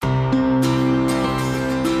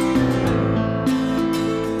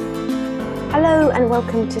and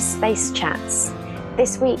welcome to Space Chats.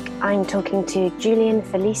 This week I'm talking to Julian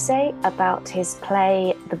Felice about his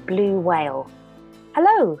play The Blue Whale.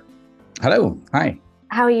 Hello. Hello. Hi.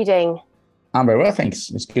 How are you doing? I'm very well,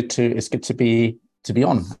 thanks. It's good to be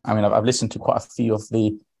on. I mean, I've listened to quite a few of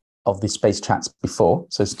the Space Chats before,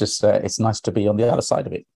 so it's just it's nice to be on the other side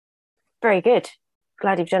of it. Very good.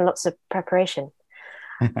 Glad you've done lots of preparation.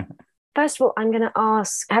 First of all, I'm going to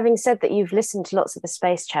ask, having said that you've listened to lots of the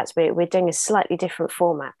Space Chats, we're doing a slightly different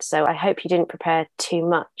format. So I hope you didn't prepare too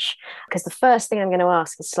much, because the first thing I'm going to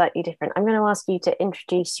ask is slightly different. I'm going to ask you to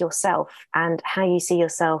introduce yourself and how you see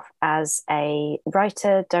yourself as a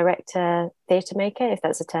writer, director, theatre maker, if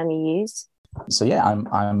that's a term you use. So yeah,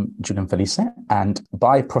 I'm Julian Felice, and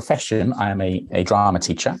by profession, I am a drama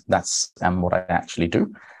teacher. That's what I actually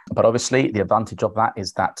do. But obviously, the advantage of that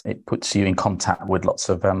is that it puts you in contact with lots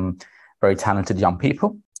of very talented young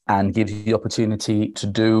people and gives you the opportunity to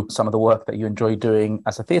do some of the work that you enjoy doing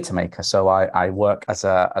as a theatre maker. So I work as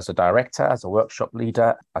a director, as a workshop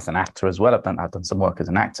leader, as an actor as well. I've done some work as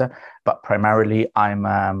an actor, but primarily I'm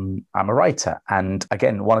a writer. And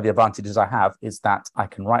again, one of the advantages I have is that I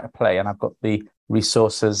can write a play, and I've got the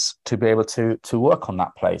resources to be able to work on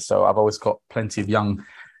that play. So I've always got plenty of young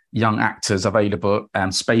actors available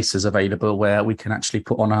and spaces available where we can actually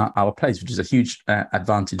put on our plays, which is a huge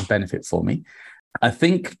advantage and benefit for me. I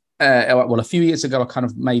think, a few years ago, I kind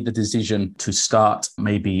of made the decision to start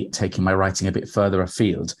maybe taking my writing a bit further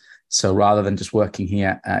afield. So rather than just working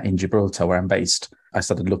here in Gibraltar, where I'm based, I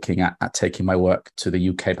started looking at taking my work to the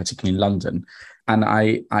UK, particularly in London. And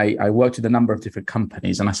I worked with a number of different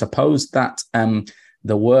companies. And I suppose that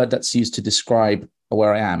the word that's used to describe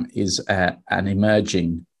where I am is an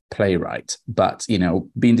emerging playwright. But,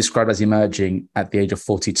 being described as emerging at the age of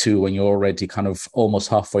 42 when you're already kind of almost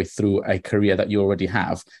halfway through a career that you already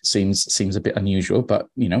have seems a bit unusual, but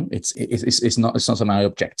it's not something I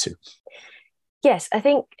object to. Yes,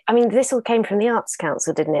 this all came from the Arts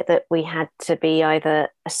Council, didn't it? That we had to be either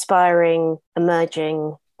aspiring,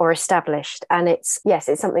 emerging, or established. And it's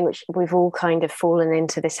something which we've all kind of fallen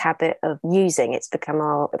into this habit of using. It's become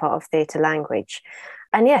our part of theatre language.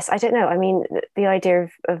 And yes, I don't know. I mean, the idea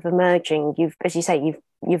of emerging, as you say,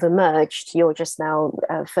 you've emerged. You're just now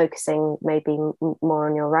focusing maybe more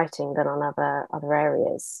on your writing than on other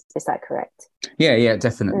areas. Is that correct? Yeah,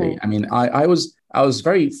 definitely. I mean, I was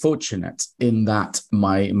very fortunate in that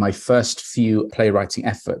my first few playwriting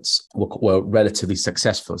efforts were relatively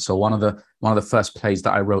successful. So one of the first plays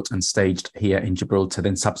that I wrote and staged here in Gibraltar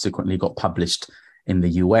then subsequently got published in the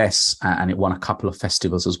US, and it won a couple of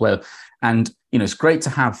festivals as well. And, it's great to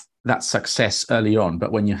have that success early on,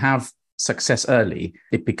 but when you have success early,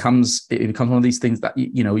 it becomes one of these things that,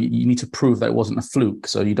 you need to prove that it wasn't a fluke.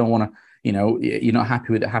 So you don't want to, you're not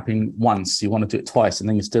happy with it happening once, you want to do it twice, and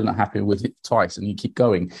then you're still not happy with it twice, and you keep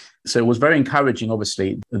going. So it was very encouraging,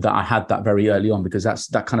 obviously, that I had that very early on, because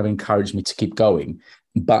that kind of encouraged me to keep going.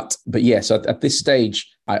 But yeah, so at this stage,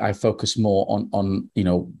 I focus more on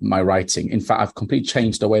my writing. In fact, I've completely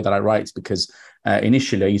changed the way that I write, because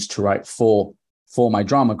initially I used to write for my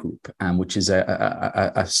drama group, which is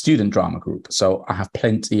a student drama group. So I have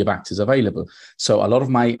plenty of actors available. So a lot of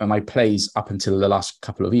my plays up until the last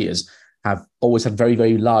couple of years have always had very,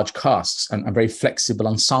 very large casts and very flexible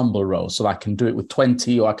ensemble roles. So I can do it with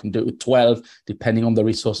 20 or I can do it with 12, depending on the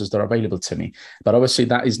resources that are available to me. But obviously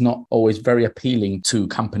that is not always very appealing to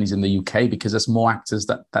companies in the UK, because there's more actors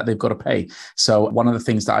that they've got to pay. So one of the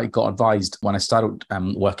things that I got advised when I started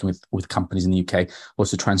working with companies in the UK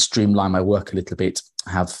was to try and streamline my work a little bit,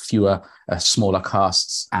 have fewer smaller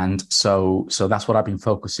casts. And so that's what I've been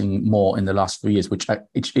focusing more in the last 3 years, which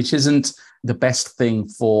isn't the best thing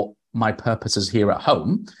for my purposes here at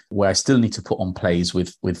home, where I still need to put on plays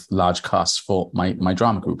with large casts for my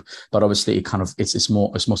drama group. But obviously it's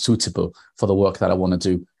more suitable for the work that I want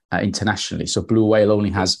to do internationally. So Blue Whale only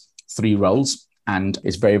has 3 roles, and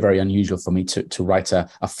it's very, very unusual for me to write a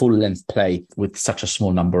full-length play with such a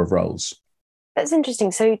small number of roles. That's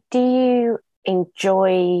interesting. So do you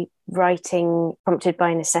enjoy writing prompted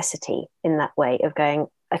by necessity in that way of going,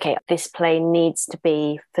 okay, this play needs to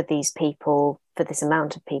be for these people, for this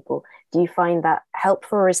amount of people? Do you find that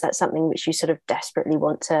helpful, or is that something which you sort of desperately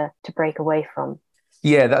want to break away from?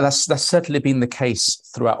 Yeah, that's certainly been the case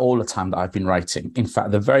throughout all the time that I've been writing. In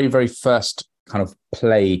fact, the very, very first kind of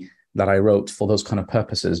play that I wrote for those kind of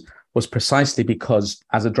purposes was precisely because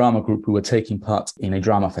as a drama group, we were taking part in a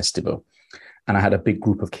drama festival, and I had a big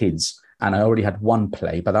group of kids. And I already had one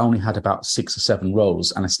play, but I only had about 6 or 7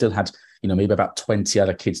 roles. And I still had, maybe about 20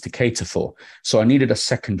 other kids to cater for. So I needed a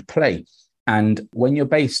second play. And when you're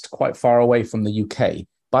based quite far away from the UK,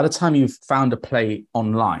 by the time you've found a play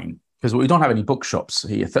online, because we don't have any bookshops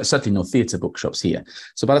here, certainly no theatre bookshops here.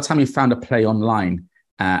 So by the time you found a play online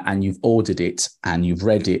and you've ordered it and you've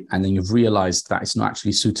read it and then you've realized that it's not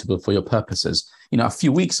actually suitable for your purposes, a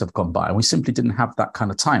few weeks have gone by and we simply didn't have that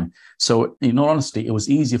kind of time. So in all honesty, it was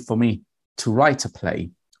easier for me to write a play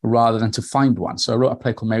rather than to find one. So I wrote a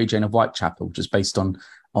play called Mary Jane of Whitechapel, which is based on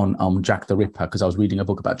Jack the Ripper, because I was reading a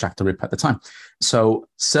book about Jack the Ripper at the time. So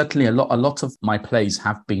certainly a lot of my plays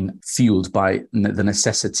have been fueled by the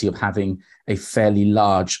necessity of having a fairly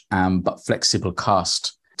large but flexible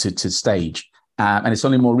cast to stage. And it's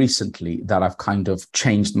only more recently that I've kind of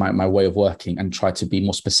changed my way of working and tried to be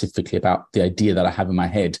more specifically about the idea that I have in my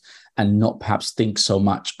head and not perhaps think so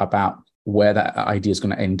much about where that idea is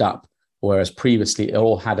going to end up. Whereas previously it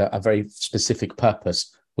all had a very specific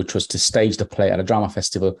purpose, which was to stage the play at a drama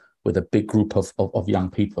festival with a big group of young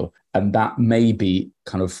people. And that maybe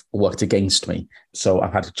kind of worked against me. So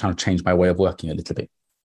I've had to try to change my way of working a little bit.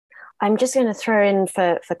 I'm just going to throw in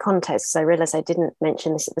for context, because I realise I didn't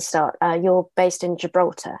mention this at the start. You're based in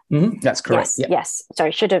Gibraltar. Mm-hmm. That's correct. Yes.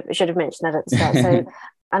 Sorry, should have mentioned that at the start. So,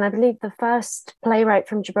 and I believe the first playwright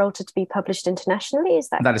from Gibraltar to be published internationally. Is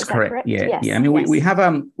that correct? Yeah, yes. Yeah. I mean, we have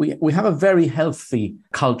a very healthy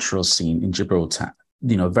cultural scene in Gibraltar.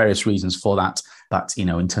 Various reasons for that, but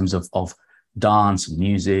in terms of dance and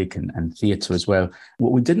music and theatre as well.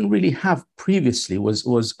 What we didn't really have previously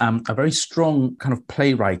was a very strong kind of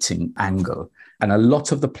playwriting angle. And a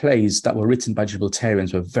lot of the plays that were written by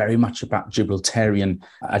Gibraltarians were very much about Gibraltarian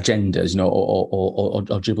agendas, or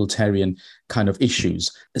Gibraltarian kind of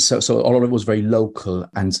issues. So a lot of it was very local.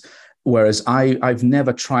 And whereas I've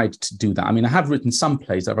never tried to do that. I mean, I have written some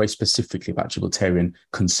plays that are very specifically about Gibraltarian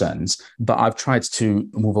concerns, but I've tried to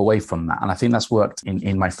move away from that. And I think that's worked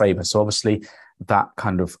in my favor. So obviously that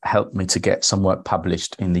kind of helped me to get some work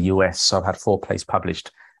published in the US. So I've had 4 plays published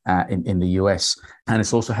in the US. And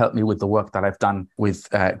it's also helped me with the work that I've done with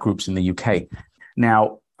groups in the UK.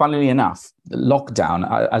 Now, funnily enough,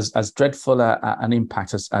 lockdown, as dreadful an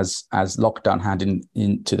impact as lockdown had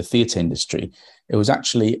into the theatre industry, it was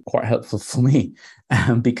actually quite helpful for me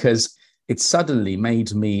because it suddenly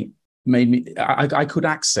made me. I could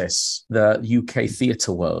access the UK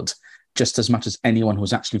theatre world just as much as anyone who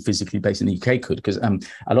was actually physically based in the UK could, because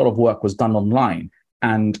a lot of work was done online.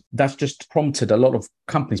 And that's just prompted a lot of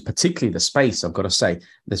companies, particularly the Space, I've got to say.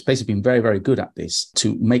 The Space have been very, very good at this,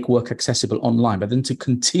 to make work accessible online, but then to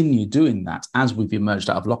continue doing that as we've emerged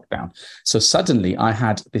out of lockdown. So suddenly I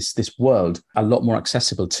had this world a lot more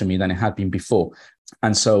accessible to me than it had been before.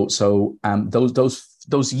 And so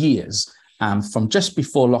those years from just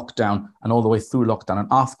before lockdown and all the way through lockdown and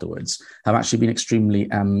afterwards have actually been extremely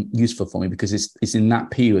useful for me, because it's in that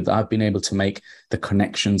period that I've been able to make the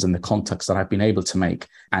connections and the contacts that I've been able to make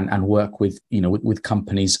and work with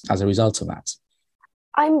companies as a result of that.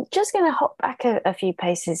 I'm just going to hop back a few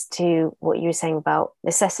paces to what you were saying about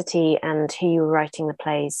necessity and who you were writing the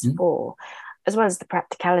plays for, as well as the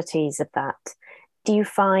practicalities of that. Do you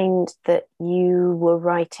find that you were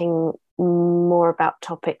writing more about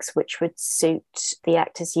topics which would suit the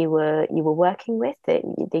actors you were working with,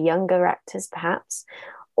 the younger actors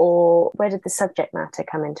or where did the subject matter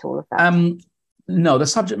come into all of that? No, the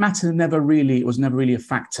subject matter was never really a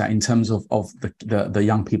factor in terms of the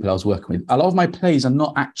young people I was working with. A lot of my plays are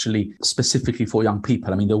not actually specifically for young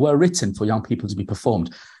people. I mean, they were written for young people to perform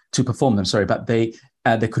them, but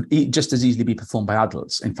they could just as easily be performed by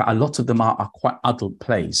adults. In fact, a lot of them are quite adult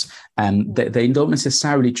plays, and they don't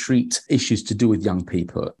necessarily treat issues to do with young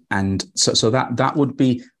people. And so that would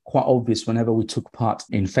be quite obvious whenever we took part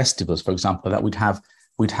in festivals, for example, that we'd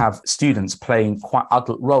have students playing quite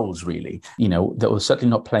adult roles, really, that were certainly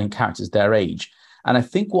not playing characters their age. And I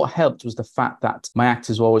think what helped was the fact that my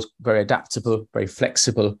actors were always very adaptable, very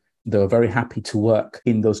flexible. They were very happy to work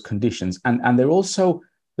in those conditions. And they're also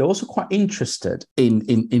quite interested in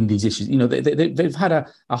these issues. They've had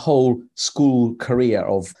a whole school career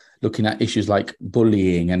of looking at issues like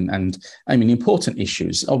bullying and I mean, important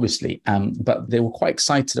issues, obviously, but they were quite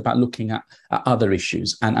excited about looking at other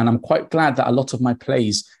issues. And I'm quite glad that a lot of my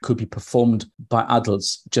plays could be performed by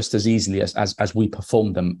adults just as easily as we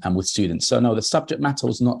perform them and with students. So no, the subject matter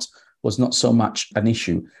was not so much an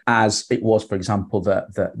issue as it was, for example,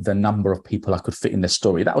 the number of people I could fit in the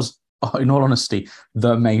story. That was, in all honesty,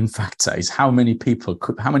 the main factor is how many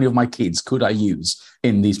of my kids could I use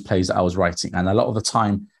in these plays that I was writing. And a lot of the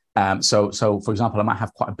time, so for example, I might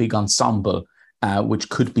have quite a big ensemble which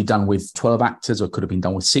could be done with 12 actors or could have been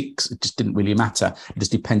done with 6. It just didn't really matter. It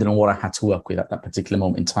just depended on what I had to work with at that particular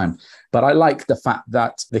moment in time. But I like the fact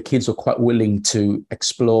that the kids were quite willing to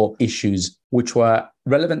explore issues which were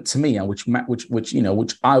relevant to me and which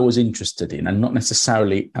I was interested in, and not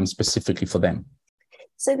necessarily specifically for them.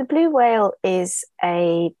 So The Blue Whale is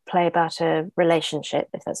a play about a relationship,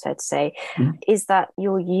 if that's fair to say. Mm-hmm. Is that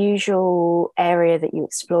your usual area that you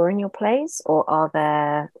explore in your plays, or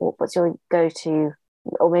what's your go-to,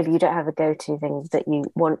 or maybe you don't have a go-to thing that you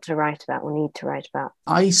want to write about or need to write about?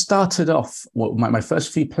 I started off, my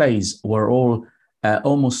first few plays were all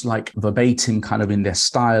almost like verbatim kind of in their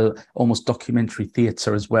style, almost documentary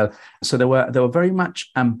theatre as well. So they were very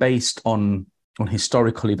much based on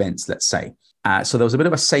historical events, let's say. So there was a bit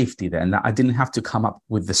of a safety there, and that I didn't have to come up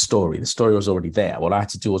with the story. The story was already there. What I had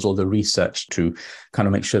to do was all the research to kind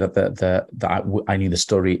of make sure that I knew the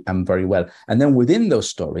story very well. And then within those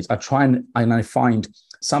stories, I try and I find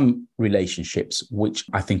some relationships which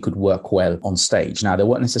I think could work well on stage. Now, they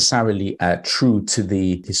weren't necessarily true to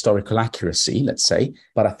the historical accuracy, let's say,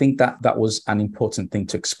 but I think that was an important thing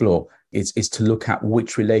to explore, is to look at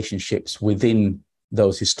which relationships within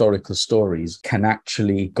those historical stories can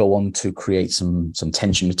actually go on to create some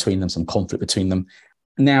tension between them, some conflict between them.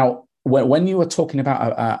 Now, when you are talking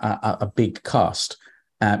about a big cast,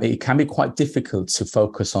 it can be quite difficult to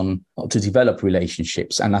focus on, to develop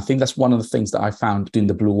relationships. And I think that's one of the things that I found in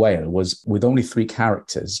The Blue Whale, was with only 3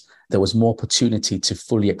 characters, there was more opportunity to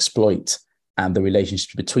fully exploit the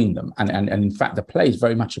relationships between them. And in fact, the play is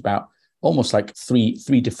very much about almost like three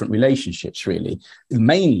different relationships, really.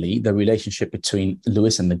 Mainly the relationship between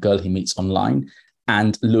Lewis and the girl he meets online,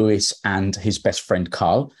 and Lewis and his best friend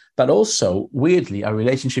Carl. But also, weirdly, a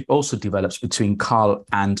relationship also develops between Carl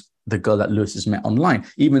and the girl that Lewis has met online,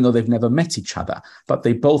 even though they've never met each other. But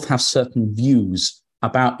they both have certain views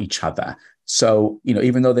about each other. So,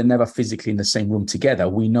 even though they're never physically in the same room together,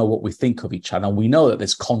 we know what we think of each other. And we know that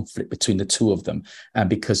there's conflict between the two of them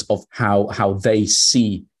because of how they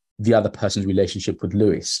see the other person's relationship with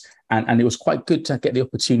Lewis. And it was quite good to get the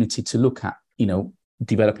opportunity to look at,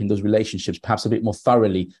 developing those relationships perhaps a bit more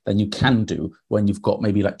thoroughly than you can do when you've got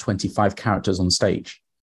maybe like 25 characters on stage.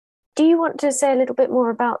 Do you want to say a little bit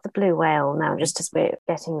more about The Blue Whale now, just as we're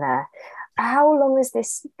getting there? How long has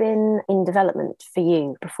this been in development for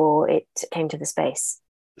you before it came to the space?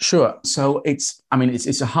 Sure. So it's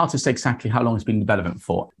hard to say exactly how long it's been in development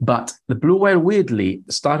for, but The Blue Whale weirdly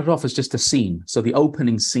started off as just a scene. So the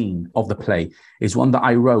opening scene of the play is one that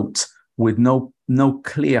I wrote with no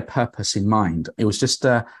clear purpose in mind. It was just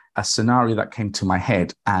a scenario that came to my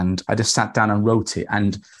head, and I just sat down and wrote it.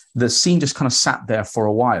 And the scene just kind of sat there for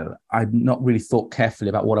a while. I'd not really thought carefully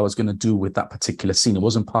about what I was going to do with that particular scene. It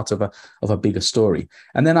wasn't part of a bigger story.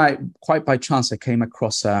 And then quite by chance, I came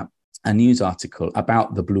across a news article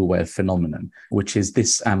about the blue whale phenomenon, which is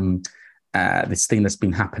this thing that's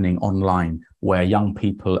been happening online, where young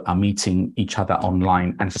people are meeting each other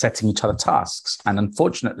online and setting each other tasks. And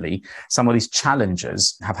unfortunately, some of these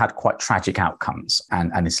challenges have had quite tragic outcomes,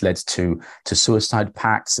 and it's led to suicide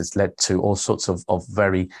pacts. It's led to all sorts of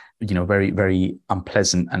very, very, very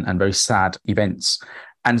unpleasant and very sad events.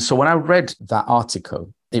 And so when I read that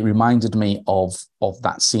article, it reminded me of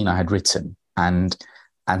that scene I had written.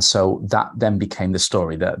 And so that then became the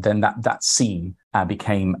story. That scene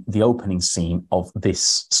became the opening scene of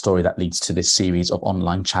this story that leads to this series of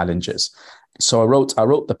online challenges. So I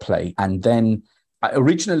wrote the play, and then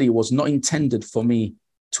originally it was not intended for me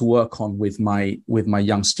to work on with my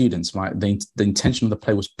young students. The intention of the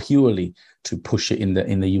play was purely to push it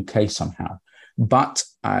in the UK somehow. But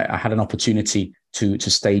I had an opportunity to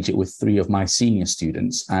stage it with 3 of my senior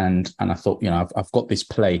students, and I thought, I've got this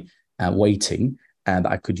play waiting, and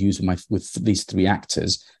I could use with these 3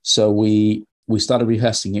 actors. So we started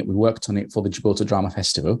rehearsing it. We worked on it for the Gibraltar Drama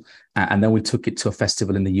Festival, and then we took it to a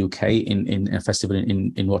festival in the UK, in a festival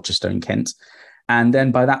in Rochester in Kent. And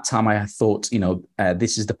then by that time, I thought,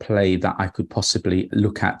 this is the play that I could possibly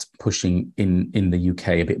look at pushing in the UK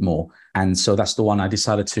a bit more. And so that's the one I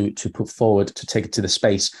decided to put forward to take it to the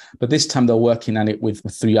space. But this time they're working on it with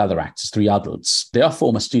 3 other actors, 3 adults. They are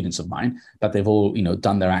former students of mine, but they've all,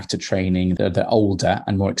 done their actor training. They're older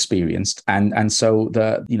and more experienced. And so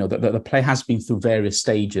the play has been through various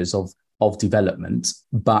stages of development,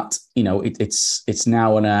 but it's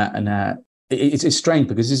now it's strange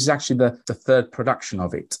because this is actually the 3rd production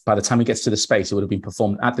of it. By the time it gets to the space, it would have been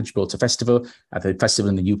performed at the Gibraltar Festival, at the festival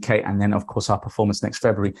in the UK, and then, of course, our performance next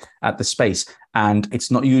February at the space. And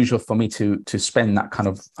it's not usual for me to spend that kind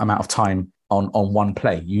of amount of time on one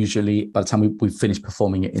play. Usually by the time we finish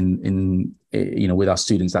performing it in with our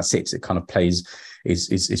students, that's it. It kind of plays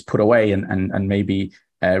is put away and maybe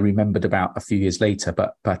remembered about a few years later.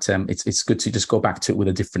 But it's good to just go back to it with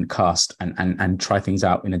a different cast and try things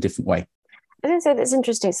out in a different way. I think so. That's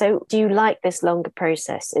interesting. So do you like this longer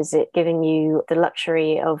process? Is it giving you the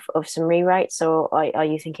luxury of some rewrites, or are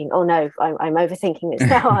you thinking, oh no, I'm overthinking this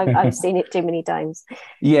now. I've seen it too many times.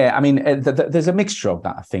 Yeah, I mean, there's a mixture of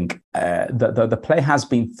that. I think the play has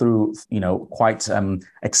been through, quite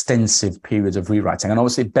extensive periods of rewriting, and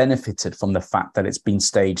obviously it benefited from the fact that it's been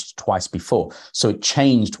staged twice before. So it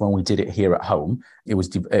changed when we did it here at home. It was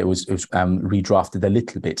redrafted a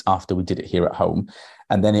little bit after we did it here at home,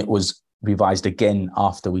 and then it was revised again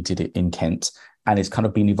after we did it in Kent, and it's kind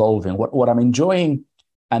of been evolving. What I'm enjoying,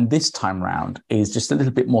 and this time round, is just a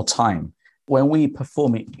little bit more time. When we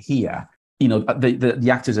perform it here, the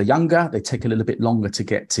actors are younger, they take a little bit longer to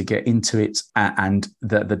get into it, and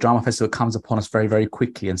the drama festival comes upon us very, very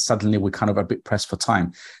quickly, and suddenly we're kind of a bit pressed for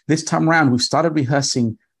time. This time around, we've started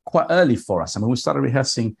rehearsing quite early for us. I mean, we started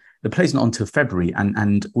rehearsing, the play's not until February,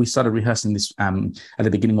 and we started rehearsing this at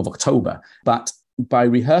the beginning of October. But by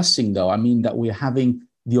rehearsing, though, I mean that we're having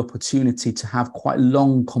the opportunity to have quite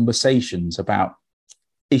long conversations about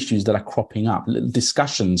issues that are cropping up, little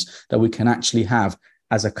discussions that we can actually have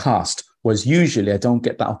as a cast. Whereas usually I don't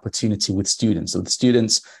get that opportunity with students. So with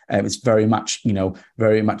students, it's very much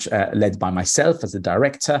led by myself as the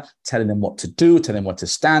director, telling them what to do, telling them what to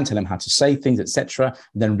stand, telling them how to say things, etc.,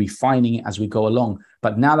 then refining it as we go along.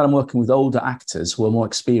 But now that I'm working with older actors who are more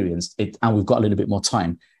experienced, and we've got a little bit more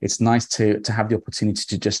time, it's nice to have the opportunity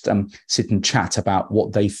to just sit and chat about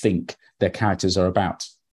what they think their characters are about.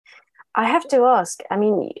 I have to ask, I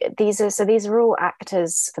mean, these are all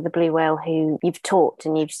actors for the Blue Whale who you've taught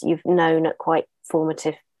and you've known at quite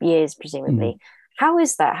formative years, presumably. How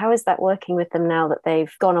is that? How is that working with them now that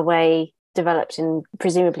they've gone away, developed in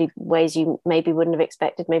presumably ways you maybe wouldn't have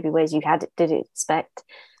expected, maybe ways you did expect?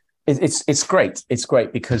 It's great. It's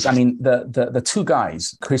great because, I mean, the two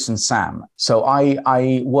guys, Chris and Sam. So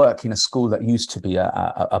I work in a school that used to be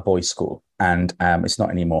a boys' school, and it's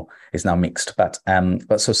not anymore. It's now mixed. But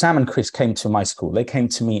so Sam and Chris came to my school. They came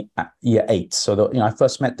to me at year 8. So I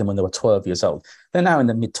first met them when they were 12 years old. They're now in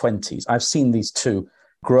the mid-20s. I've seen these two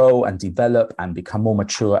grow and develop and become more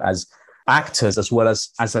mature as actors as well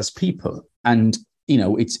as people. And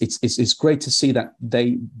it's great to see that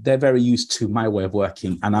they're very used to my way of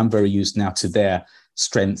working, and I'm very used now to their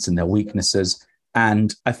strengths and their weaknesses.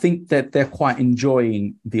 And I think that they're quite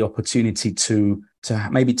enjoying the opportunity to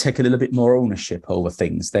maybe take a little bit more ownership over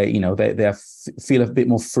things. They feel a bit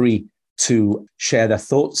more free to share their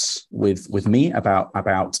thoughts with me about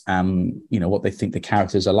what they think the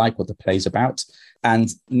characters are like, what the play's about.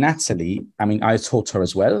 And Natalie, I mean, I taught her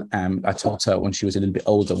as well. I taught her when she was a little bit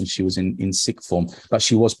older, when she was in sixth form, but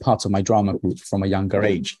she was part of my drama group from a younger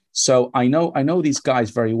age. So I know these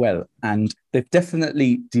guys very well, and they've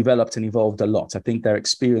definitely developed and evolved a lot. I think their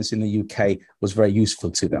experience in the UK was very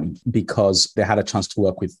useful to them because they had a chance to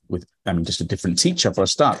work with just a different teacher for a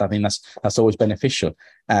start. I think that's always beneficial,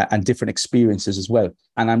 and different experiences as well.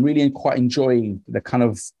 And I'm really quite enjoying the kind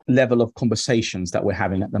of level of conversations that we're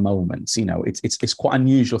having at the moment. It's quite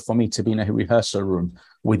unusual for me to be in a rehearsal room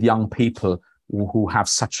with young people who have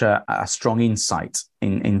such a strong insight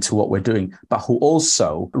into what we're doing, but who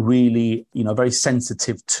also really, very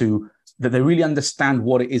sensitive to that. They really understand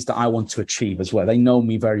what it is that I want to achieve as well. They know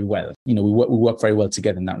me very well. We work very well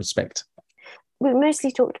together in that respect. We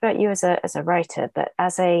mostly talked about you as a writer, but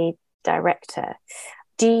as a director,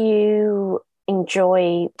 do you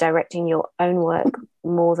enjoy directing your own work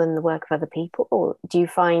more than the work of other people? Or do you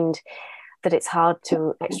find that it's hard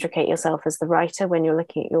to extricate yourself as the writer when you're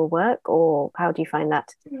looking at your work, or how do you find that?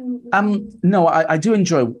 No, I do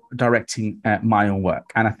enjoy directing my own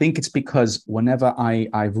work. And I think it's because whenever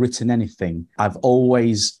I've written anything, I've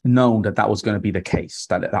always known that was going to be the case,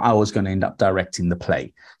 that I was going to end up directing the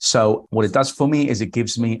play. So what it does for me is it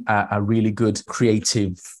gives me a really good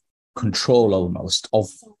creative control almost of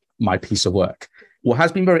my piece of work. What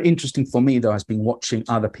has been very interesting for me, though, has been watching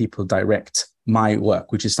other people direct my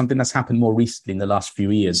work, which is something that's happened more recently in the last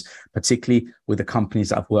few years, particularly with the companies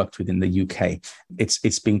that I've worked with in the UK.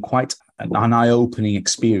 It's been quite an eye-opening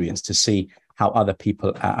experience to see how other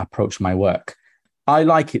people approach my work. I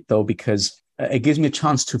like it, though, because it gives me a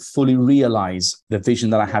chance to fully realize the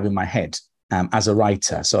vision that I have in my head as a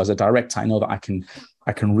writer. So as a director, I know that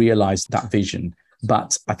I can realize that vision.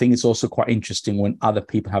 But I think it's also quite interesting when other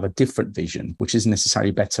people have a different vision, which isn't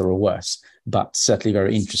necessarily better or worse, but certainly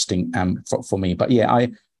very interesting for me. But yeah,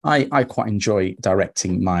 I quite enjoy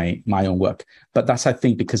directing my own work, but that's, I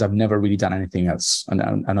think, because I've never really done anything else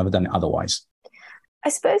and never done it otherwise. I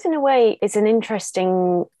suppose in a way it's an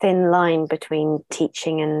interesting thin line between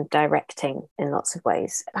teaching and directing in lots of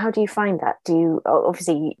ways. How do you find that? Do you,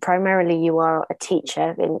 obviously, primarily you are a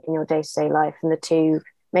teacher in your day-to-day life, and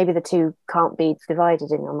maybe the two can't be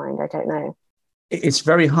divided in your mind, I don't know. It's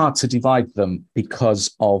very hard to divide them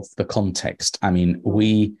because of the context. I mean,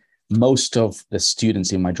 most of the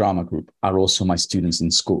students in my drama group are also my students in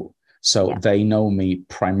school. So they know me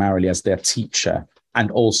primarily as their teacher and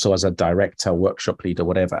also as a director, workshop leader,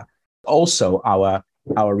 whatever. Also, our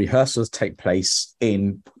rehearsals take place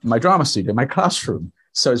in my drama studio, my classroom.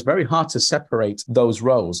 So it's very hard to separate those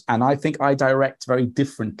roles. And I think I direct very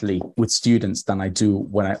differently with students than I do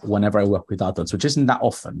whenever I work with adults, which isn't that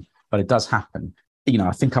often, but it does happen.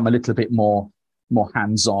 I think I'm a little bit more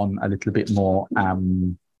hands-on, a little bit more...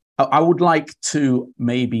 I would like to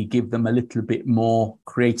maybe give them a little bit more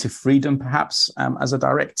creative freedom, perhaps, as a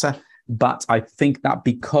director. But I think that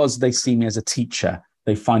because they see me as a teacher,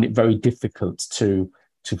 they find it very difficult to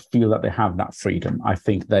feel that they have that freedom. I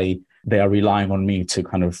think they are relying on me to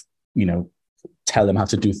kind of, tell them how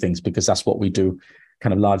to do things, because that's what we do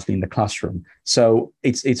kind of largely in the classroom. So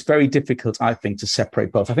it's very difficult, I think, to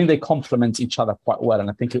separate both. I think they complement each other quite well, and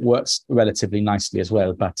I think it works relatively nicely as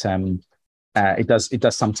well. But it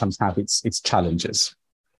does sometimes have its challenges.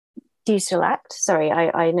 Do you still act? Sorry,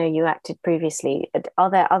 I know you acted previously. Are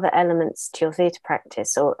there other elements to your theatre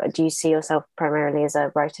practice, or do you see yourself primarily as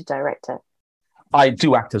a writer-director? I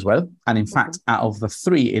do act as well. And in fact, out of the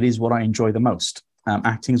three, it is what I enjoy the most.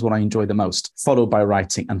 Acting is what I enjoy the most, followed by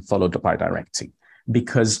writing and followed by directing.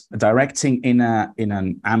 Because directing in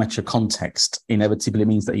an amateur context inevitably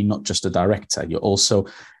means that you're not just a director, you're also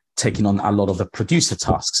taking on a lot of the producer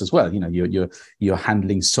tasks as well. You're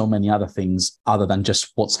handling so many other things other than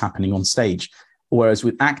just what's happening on stage. Whereas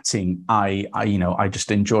with acting, I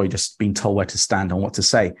just enjoy just being told where to stand and what to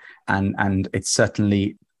say. And it's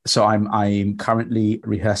certainly, so I'm currently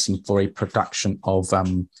rehearsing for a production of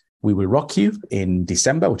We Will Rock You in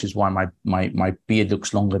December, which is why my beard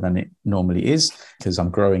looks longer than it normally is, because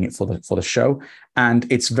I'm growing it for the show.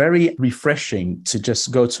 And it's very refreshing to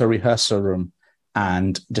just go to a rehearsal room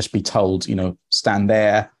and just be told, stand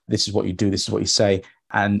there, this is what you do, this is what you say,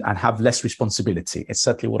 and have less responsibility. It's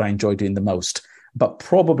certainly what I enjoy doing the most. But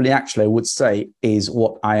probably, actually, I would say is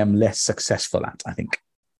what I am less successful at, I think.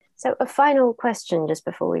 So a final question just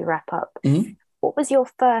before we wrap up. Mm-hmm. What was your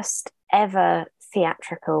first ever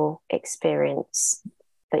theatrical experience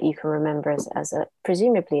that you can remember as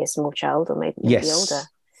presumably a small child, or maybe older?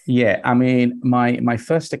 Yeah, I mean, my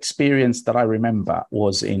first experience that I remember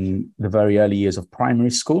was in the very early years of primary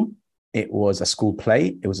school. It was a school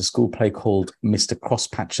play. It was a school play called Mr.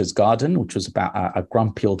 Crosspatcher's Garden, which was about a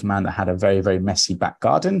grumpy old man that had a very, very messy back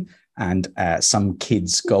garden. And some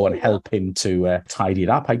kids go and help him to tidy it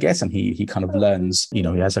up, I guess. And he kind of learns, he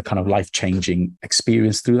has a kind of life-changing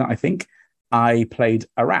experience through that, I think. I played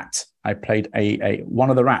a rat. I played one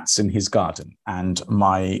of the rats in his garden. And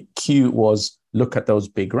my cue was, look at those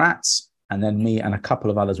big rats, and then me and a couple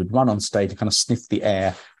of others would run on stage and kind of sniff the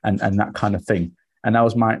air and that kind of thing. And that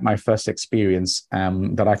was my first experience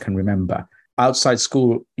that I can remember. Outside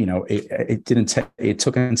school, it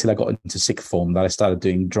took until I got into sixth form that I started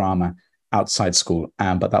doing drama outside school.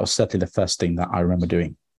 But that was certainly the first thing that I remember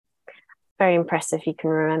doing. Very impressive. You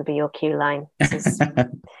can remember your cue line. This is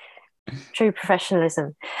true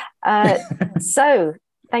professionalism. So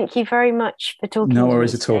thank you very much for talking to me today. No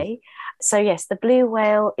worries at all. So yes, the Blue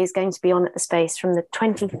Whale is going to be on at the Space from the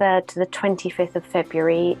 23rd to the 25th of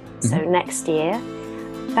February, so next year.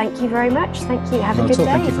 Thank you very much. Thank you. Have a good day.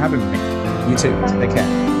 Thank you for having me. You too. Bye. Take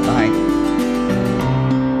care. Bye.